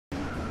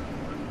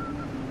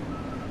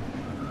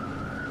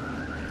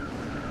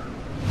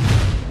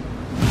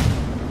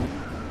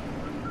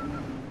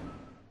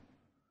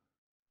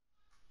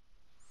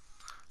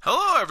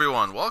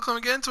everyone, welcome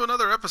again to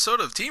another episode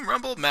of Team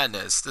Rumble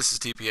Madness. This is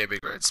TPA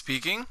Big Red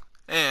speaking,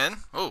 and,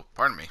 oh,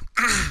 pardon me,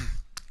 I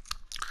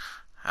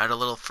had a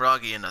little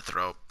froggy in the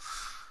throat.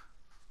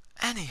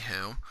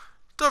 Anywho,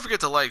 don't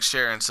forget to like,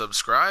 share, and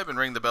subscribe, and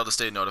ring the bell to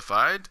stay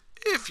notified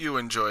if you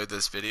enjoyed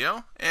this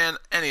video, and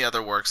any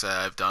other works that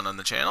I've done on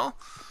the channel.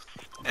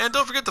 And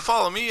don't forget to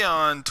follow me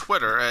on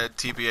Twitter at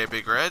TPA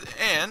Big Red,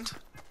 and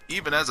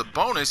even as a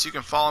bonus, you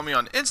can follow me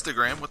on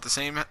Instagram with the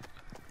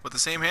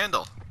same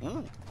handle.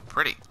 Ooh,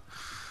 pretty.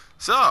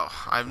 So,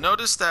 I've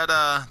noticed that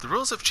the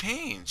rules have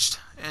changed,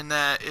 and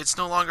that it's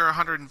no longer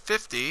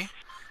 150,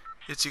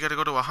 it's you gotta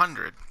go to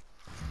 100.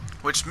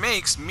 Which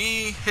makes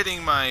me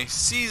hitting my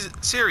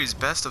series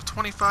best of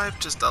 25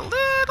 just a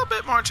little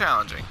bit more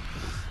challenging.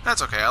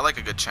 That's okay, I like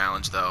a good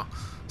challenge though.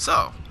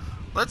 So,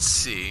 let's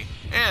see.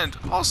 And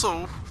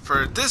also,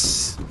 for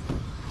this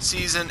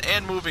season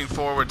and moving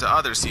forward to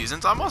other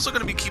seasons, I'm also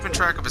going to be keeping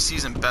track of a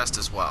season best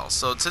as well.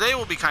 So today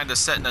we'll be kind of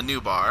setting a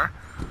new bar.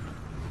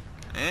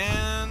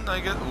 And I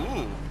get,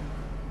 ooh,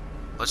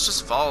 let's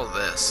just follow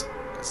this,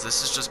 because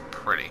this is just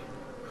pretty.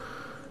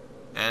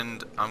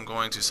 And I'm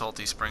going to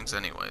Salty Springs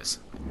anyways.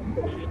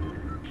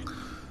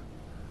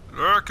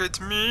 Look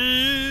at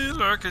me,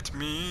 look at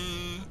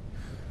me.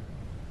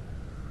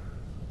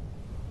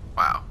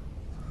 Wow.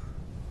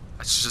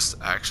 That's just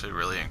actually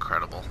really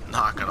incredible,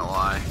 not gonna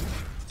lie.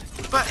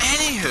 But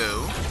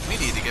anywho, we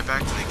need to get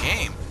back to the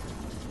game.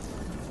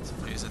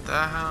 Somebody's at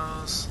that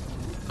house.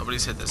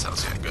 Nobody's hit this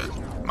house yet, good.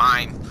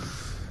 Mine.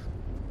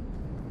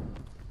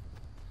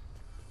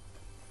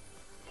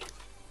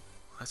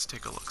 Let's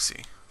take a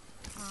look-see.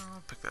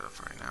 I'll pick that up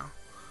for right now.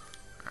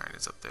 Alright,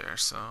 it's up there,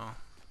 so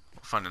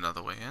we'll find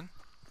another way in.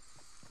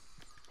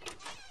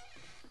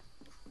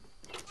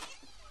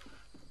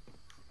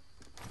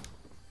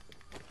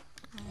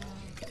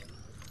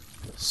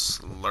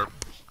 Slurp.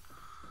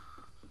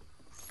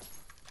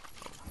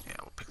 Oh, yeah,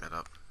 we'll pick that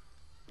up.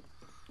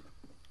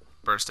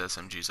 Burst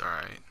SMG's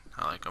alright.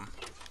 I like them.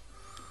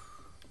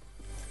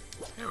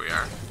 Here we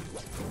are.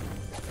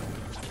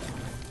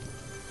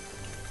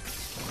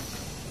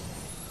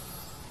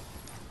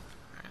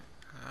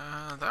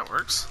 That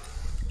works.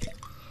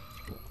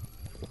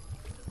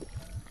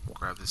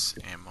 Grab this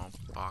ammo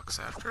box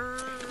after.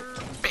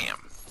 Bam!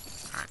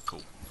 Alright,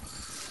 cool.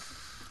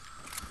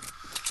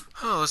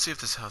 Oh, let's see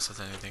if this house has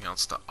anything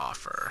else to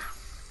offer.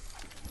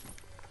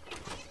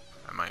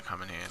 That might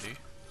come in handy.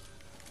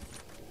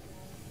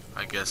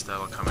 I guess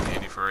that'll come in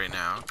handy for right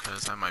now,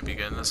 because I might be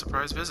getting a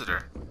surprise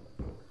visitor.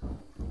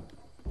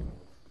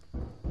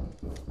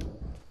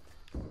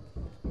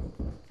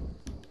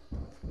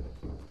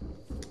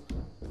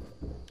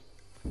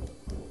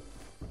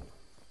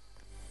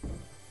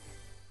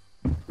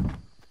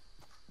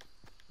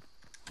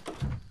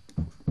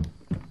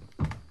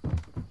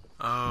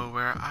 Oh,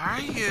 where are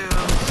you?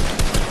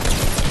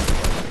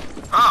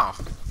 Oh,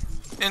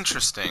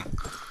 interesting.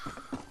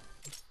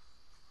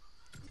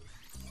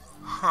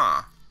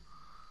 Huh.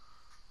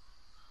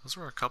 Those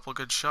were a couple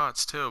good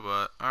shots too,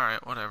 but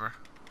alright, whatever.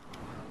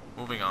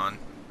 Moving on.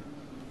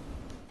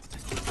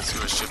 Let's see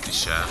what Shifty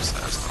Shafts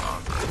has to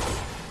offer.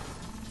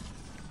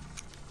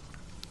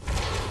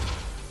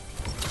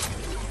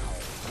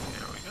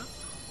 There we go.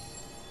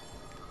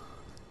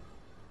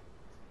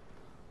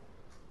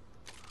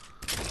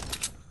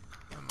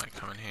 That might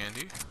come in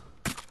handy.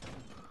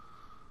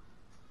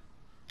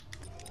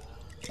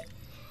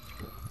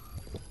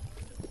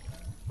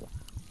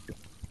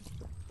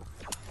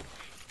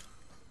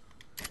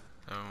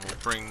 And we'll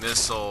bring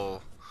this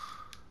old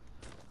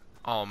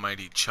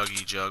almighty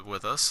chuggy jug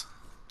with us.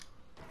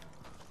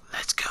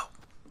 Let's go.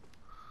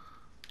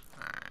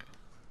 Alright.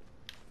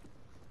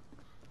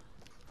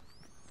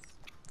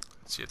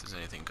 Let's see if there's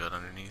anything good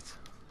underneath.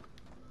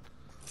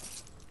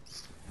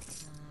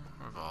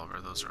 Revolver,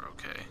 those are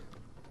okay.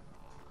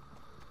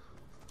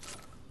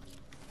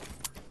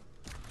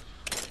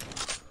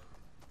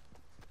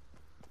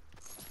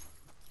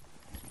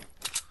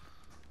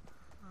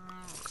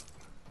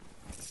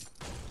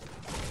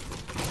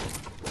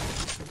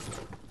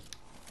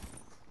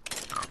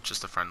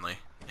 Just a friendly.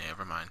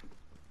 Never mind.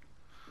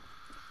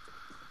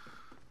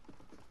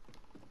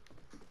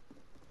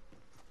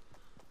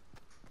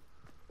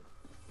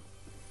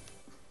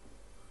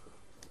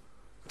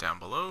 Down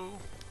below.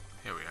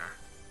 Here we are.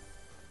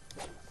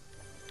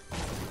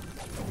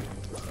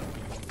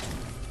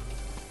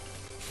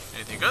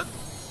 Anything good?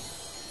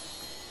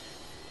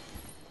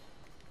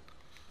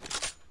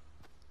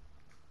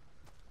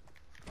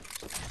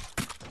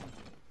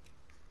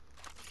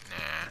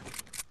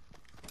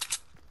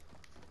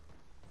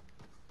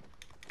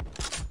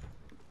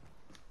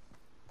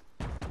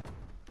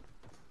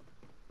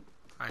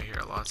 I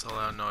hear lots of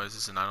loud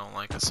noises and I don't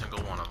like a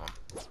single one of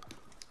them.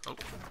 Oh,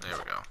 there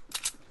we go.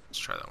 Let's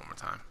try that one more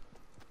time.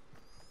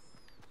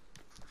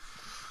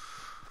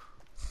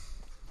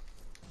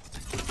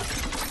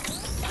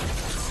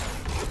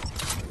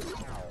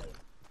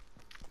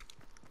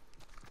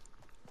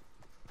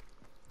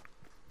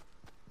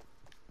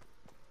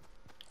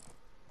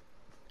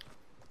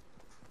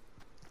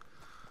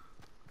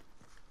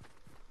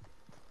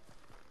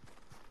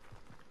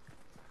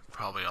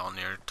 probably all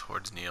near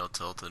towards Neo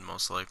tilted,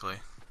 most likely.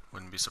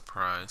 Wouldn't be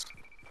surprised.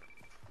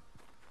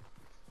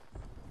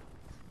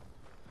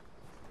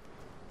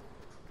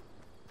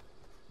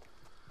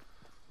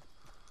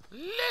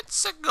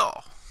 Let's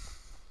go.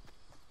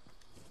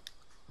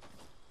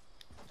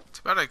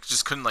 Too bad I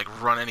just couldn't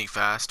like run any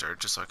faster,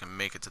 just so I can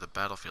make it to the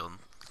battlefield.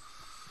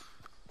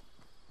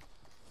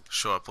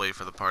 Show up late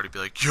for the party, be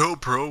like, "Yo,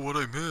 bro,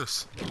 what'd I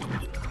miss?"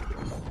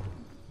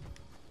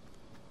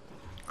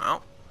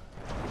 Well,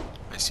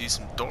 I see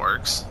some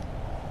dorks.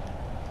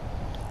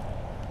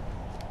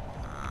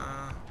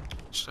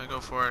 Should I go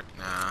for it?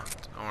 Nah,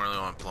 don't really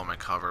want to blow my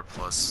cover,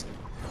 plus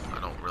I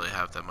don't really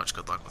have that much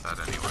good luck with that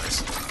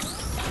anyways.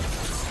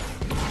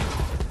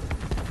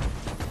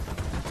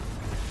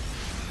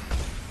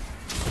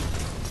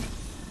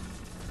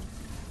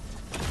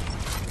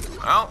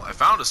 Well, I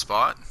found a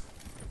spot.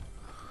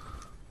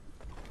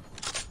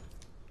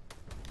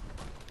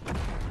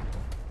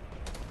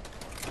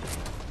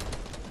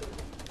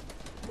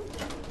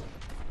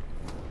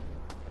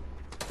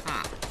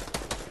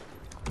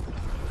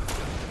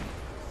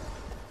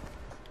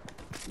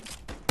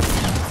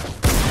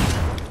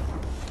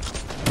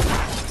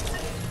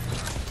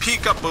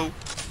 Peekaboo!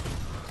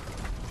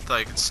 Thought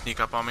you could sneak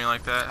up on me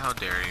like that? How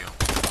dare you?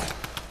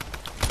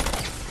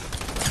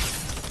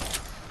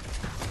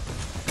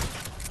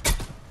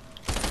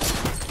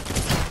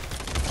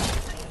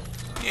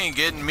 You ain't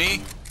getting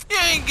me. You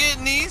ain't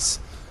getting these.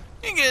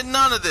 You ain't getting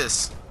none of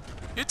this.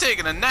 You're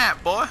taking a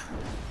nap, boy.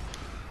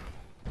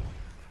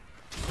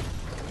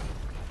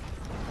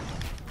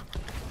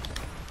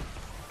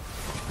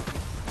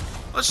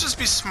 Let's just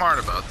be smart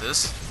about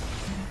this.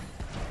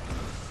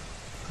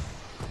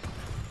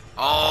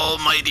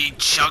 Almighty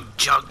Chug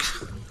Chug,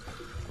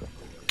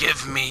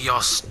 give me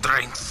your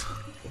strength.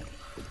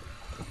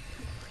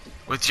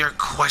 With your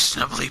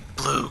questionably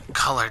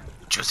blue-colored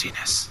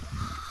juiciness.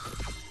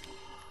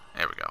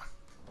 There we go.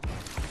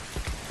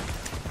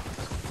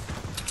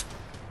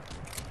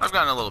 I've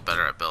gotten a little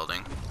better at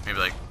building. Maybe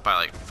like by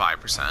like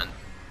 5%.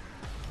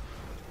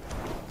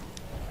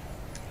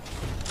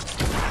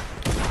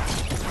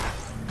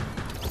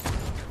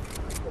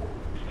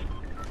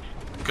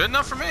 Good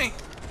enough for me.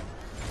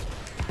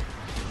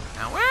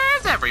 Now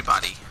where's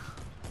everybody?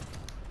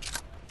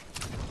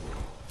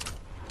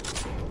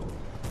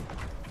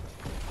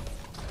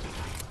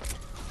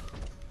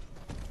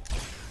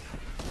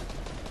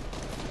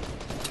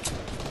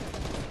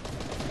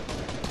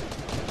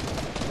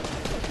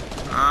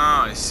 Oh,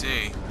 I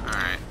see.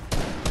 Alright.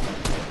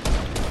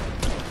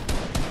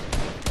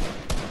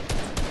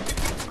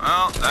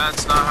 Well,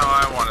 that's not how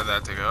I wanted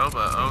that to go,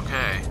 but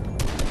okay.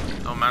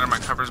 Don't matter, my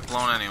cover's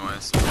blown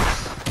anyways.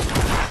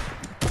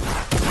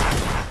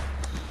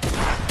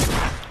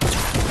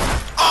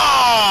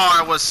 Oh,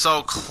 I was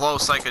so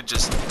close I could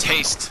just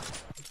taste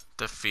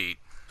defeat.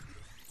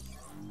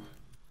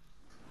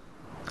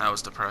 That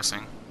was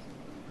depressing.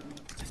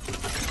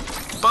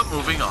 But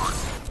moving on.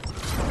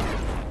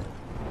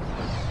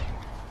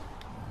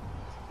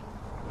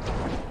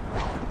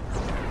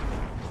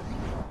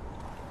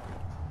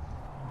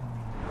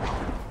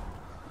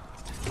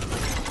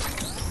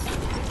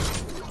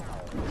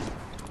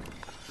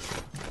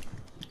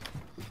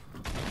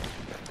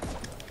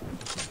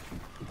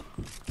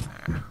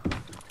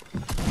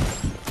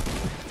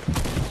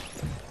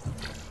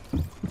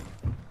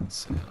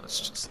 Let's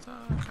just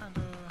kind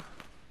of...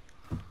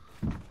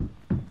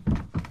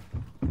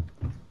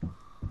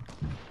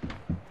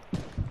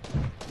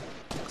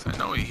 Cause I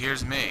know he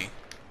hears me,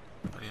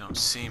 but he don't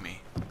see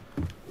me.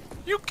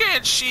 You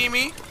can't see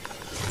me!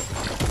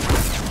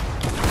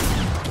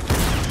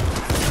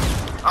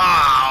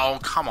 Oh,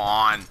 come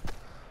on.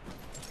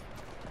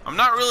 I'm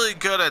not really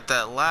good at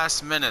that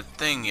last minute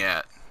thing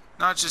yet.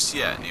 Not just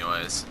yet,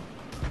 anyways.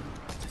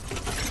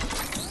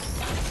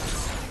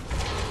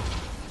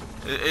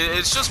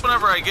 It's just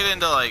whenever I get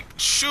into like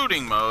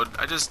shooting mode,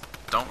 I just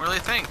don't really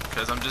think,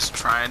 because I'm just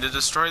trying to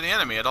destroy the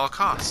enemy at all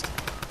costs.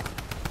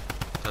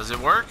 Does it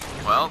work?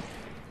 Well,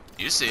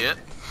 you see it.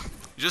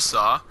 You just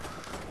saw.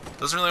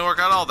 Doesn't really work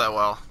out all that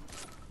well,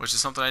 which is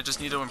something I just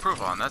need to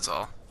improve on, that's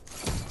all.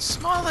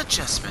 Small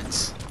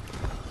adjustments.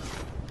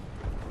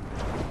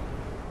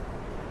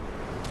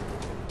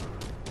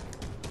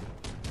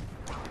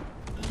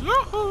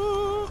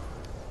 Yoo-hoo!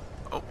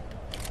 Oh.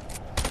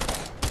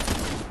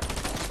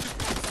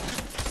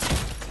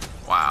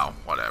 Wow,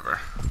 whatever.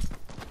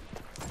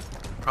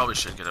 Probably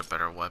should get a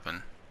better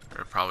weapon.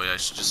 Or probably I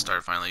should just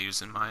start finally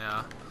using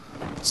my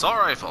assault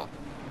rifle.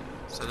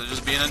 Instead of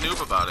just being a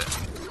noob about it.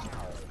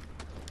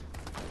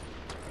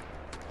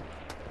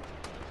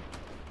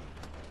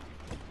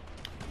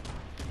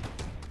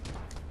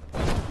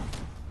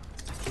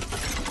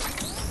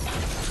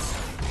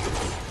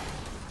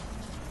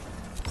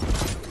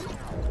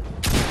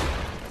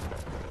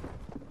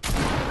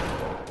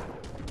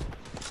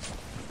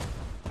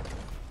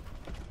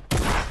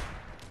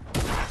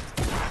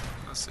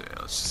 Let's see,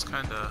 let's just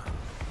kind of...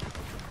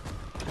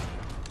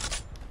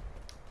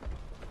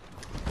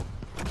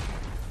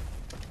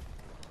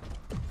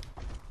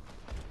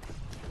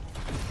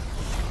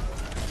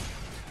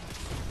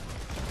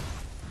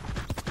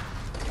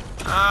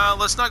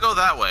 Let's not go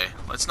that way.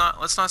 Let's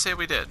not say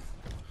we did.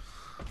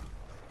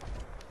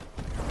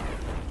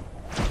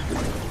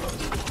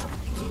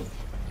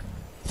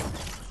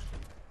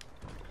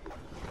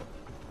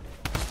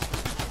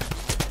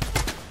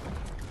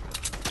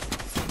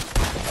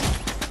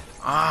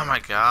 Oh my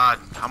god,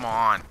 come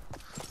on.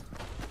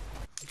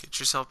 Get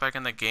yourself back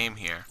in the game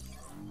here,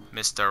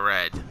 Mr.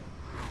 Red.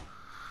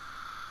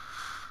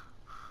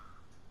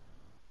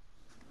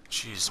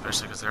 Jeez,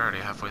 especially because they're already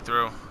halfway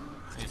through.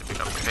 I need to pick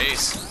up the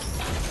pace.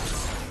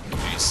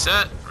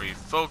 Reset,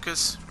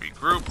 refocus,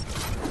 regroup.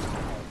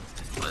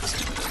 Let's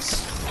do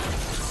this.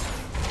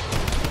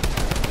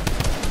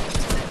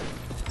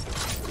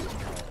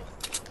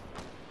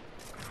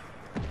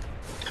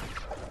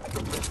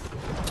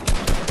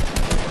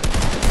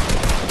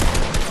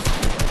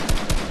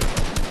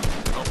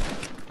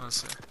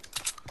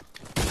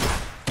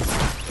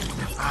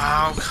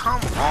 Oh,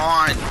 come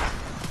on!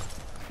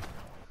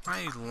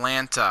 My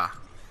Lanta.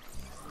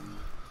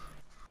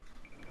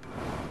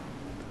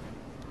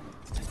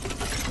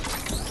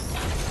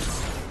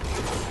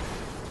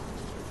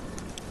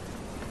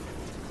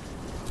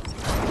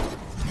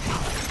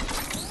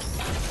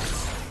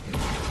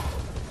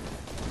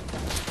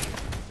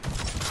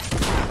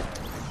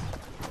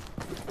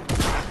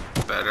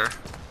 Better.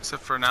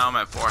 Except for now I'm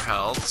at 4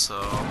 health, so...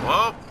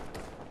 Whoa!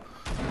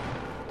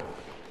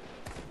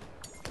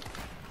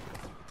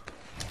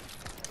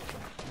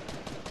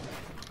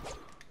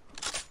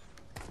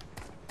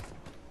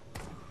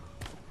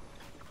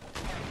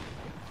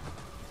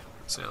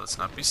 So let's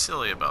not be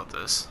silly about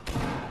this.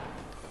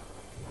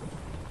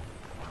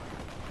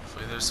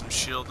 Hopefully there's some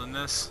shield in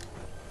this.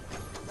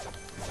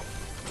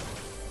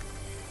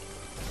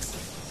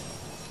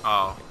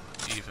 Oh,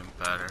 even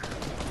better.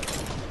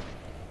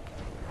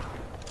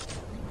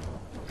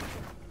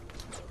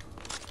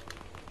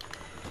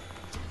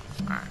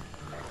 Alright.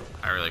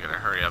 I really gotta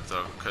hurry up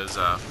though, because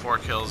 4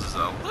 kills is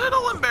a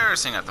little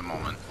embarrassing at the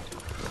moment.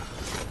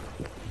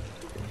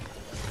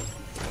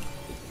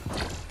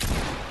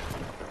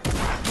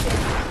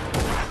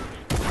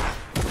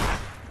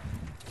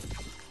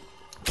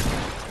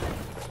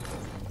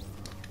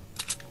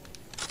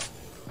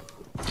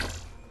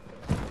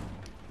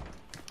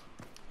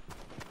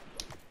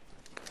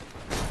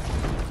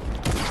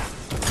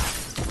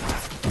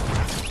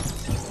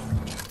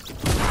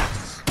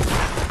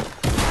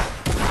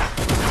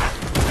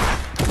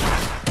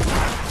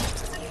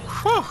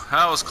 Whew,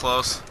 that was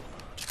close.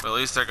 But at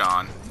least they're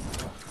gone.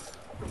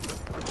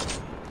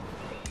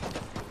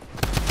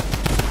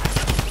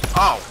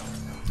 Oh!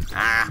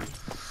 Ah.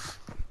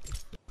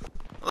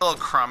 A little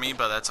crummy,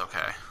 but that's okay.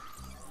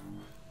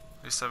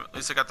 At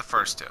least I got the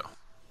first 2.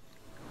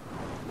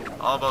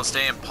 All about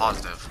staying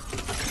positive.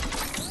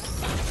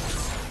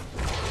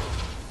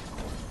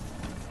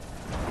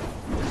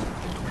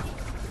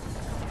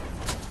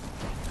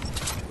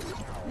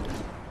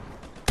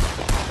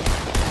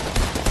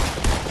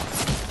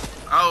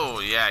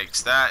 Oh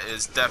yikes! That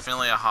is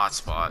definitely a hot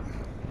spot.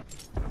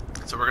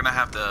 So we're gonna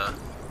have to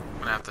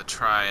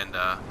try and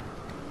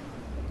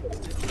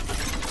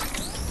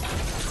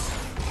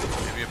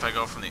maybe if I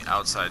go from the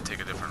outside,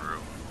 take a different route.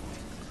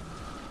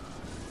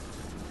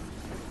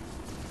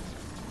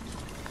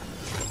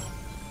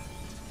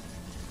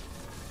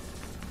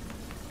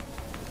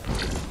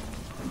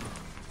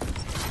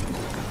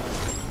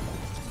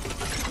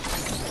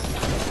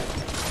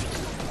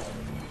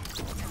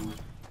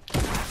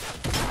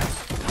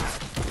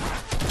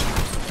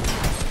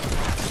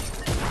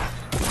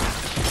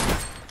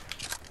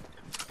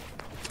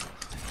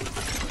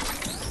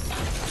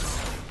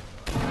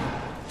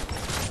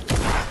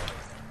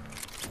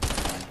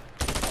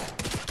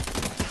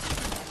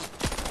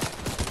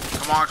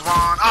 Come on, come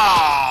on.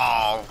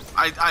 Oh!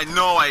 I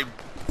know I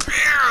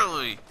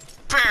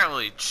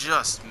barely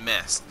just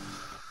missed.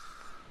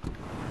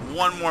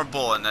 One more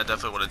bullet and that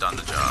definitely would have done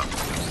the job.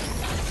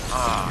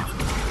 Oh.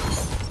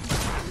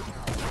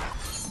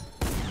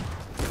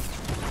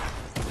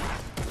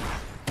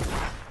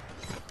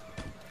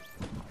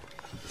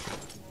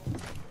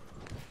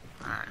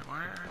 Alright,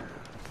 where?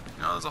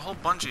 You know, there's a whole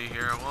bunch of you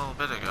here a little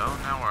bit ago.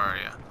 Now where are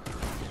you?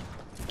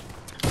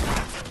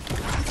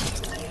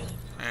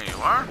 There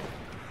you are.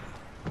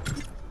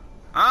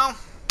 Well,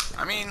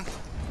 I mean,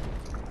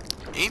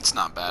 8's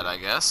not bad, I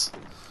guess.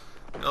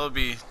 It'll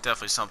be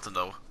definitely something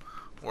to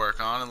work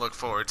on and look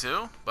forward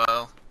to.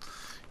 Well,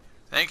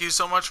 thank you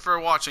so much for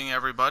watching,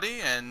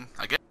 everybody. And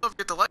again, don't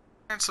forget to like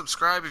and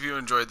subscribe if you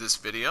enjoyed this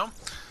video.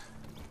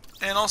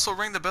 And also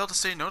ring the bell to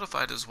stay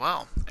notified as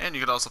well. And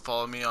you can also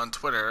follow me on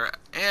Twitter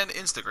and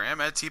Instagram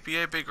at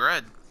TPA Big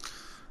Red.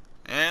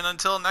 And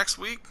until next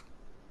week,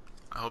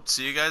 I hope to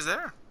see you guys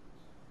there.